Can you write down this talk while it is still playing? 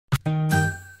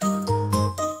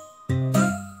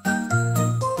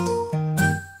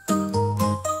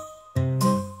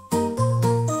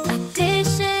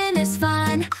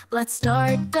let's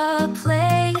start the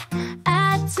play.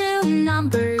 Add two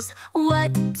numbers,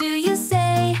 what do you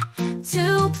say?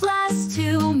 2 plus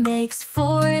 2 makes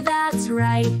 4, that's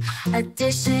right.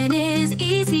 Addition is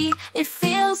easy, it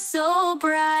feels so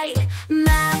bright.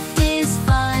 Math is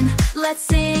fun, let's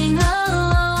sing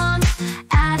along.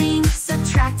 Adding,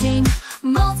 subtracting,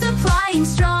 multiplying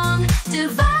strong.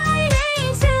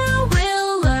 Dividing too,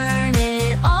 we'll learn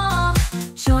it all.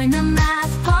 Join the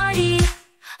math party,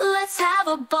 let's have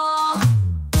a ball.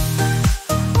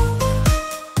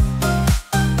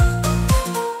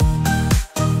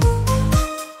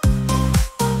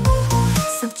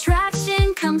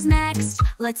 Subtraction comes next,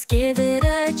 let's give it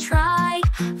a try.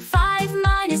 5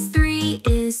 minus 3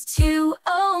 is 2,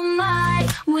 oh my.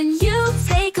 When you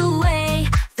take away,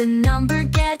 the number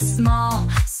gets small.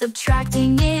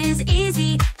 Subtracting is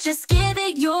easy, just give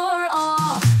it your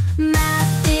all.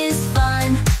 Math is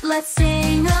fun, let's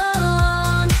sing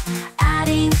along.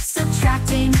 Adding,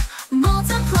 subtracting,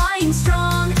 multiplying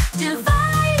strong.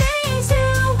 Dividing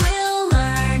too, we'll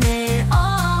learn it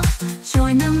all.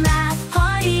 Join the math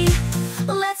party,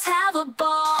 let's have a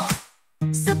ball.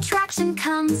 Subtraction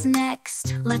comes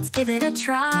next, let's give it a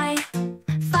try.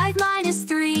 5 minus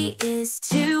 3 is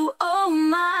 2, oh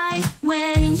my.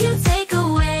 When you take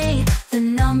away, the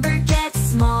number gets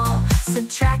small.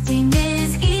 Subtracting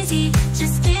is easy,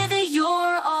 just give it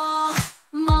your all.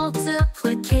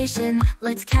 Multiplication,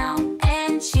 let's count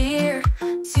and cheer.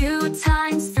 2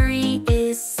 times 3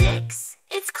 is 6,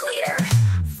 it's clear.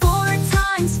 4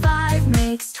 times 5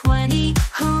 makes 20,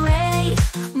 hooray.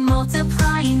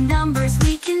 Multiplying numbers,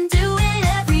 we can do it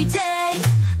every day.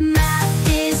 Math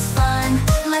is fun,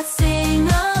 let's sing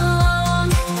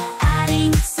along.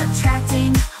 Adding,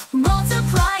 subtracting,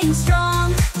 multiplying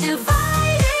strong.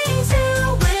 Dividing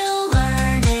too, we'll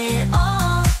learn it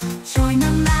all. Join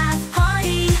the math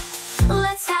party,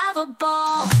 let's have a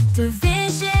ball.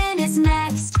 Division is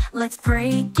next, let's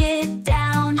break it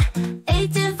down.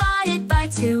 8 divided by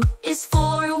 2 is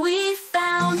 4, we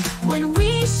found. When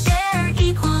we share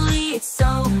equally, it's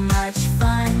so much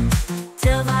fun.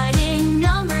 Dividing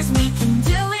numbers, we can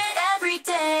do it every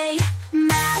day.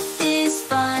 Math is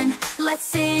fun, let's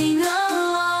sing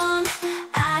along.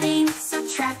 Adding,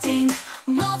 subtracting,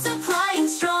 multiplying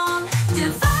strong.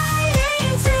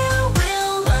 Dividing too,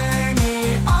 we'll learn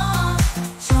it all.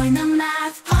 Join the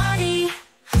math party,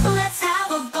 let's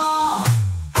have a ball.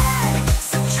 Add,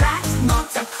 subtract,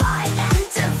 multiply, and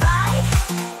divide.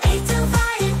 8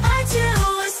 divided by 2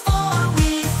 is 4,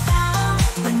 we found.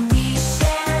 When we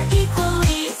share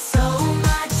equally, it's so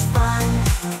much fun.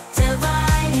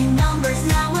 Dividing numbers,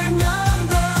 now we're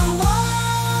number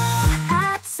one.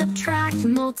 Add, subtract,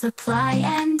 multiply,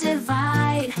 and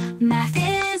divide. Math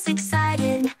is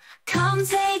exciting, come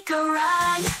take a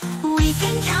ride. We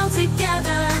can count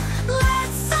together,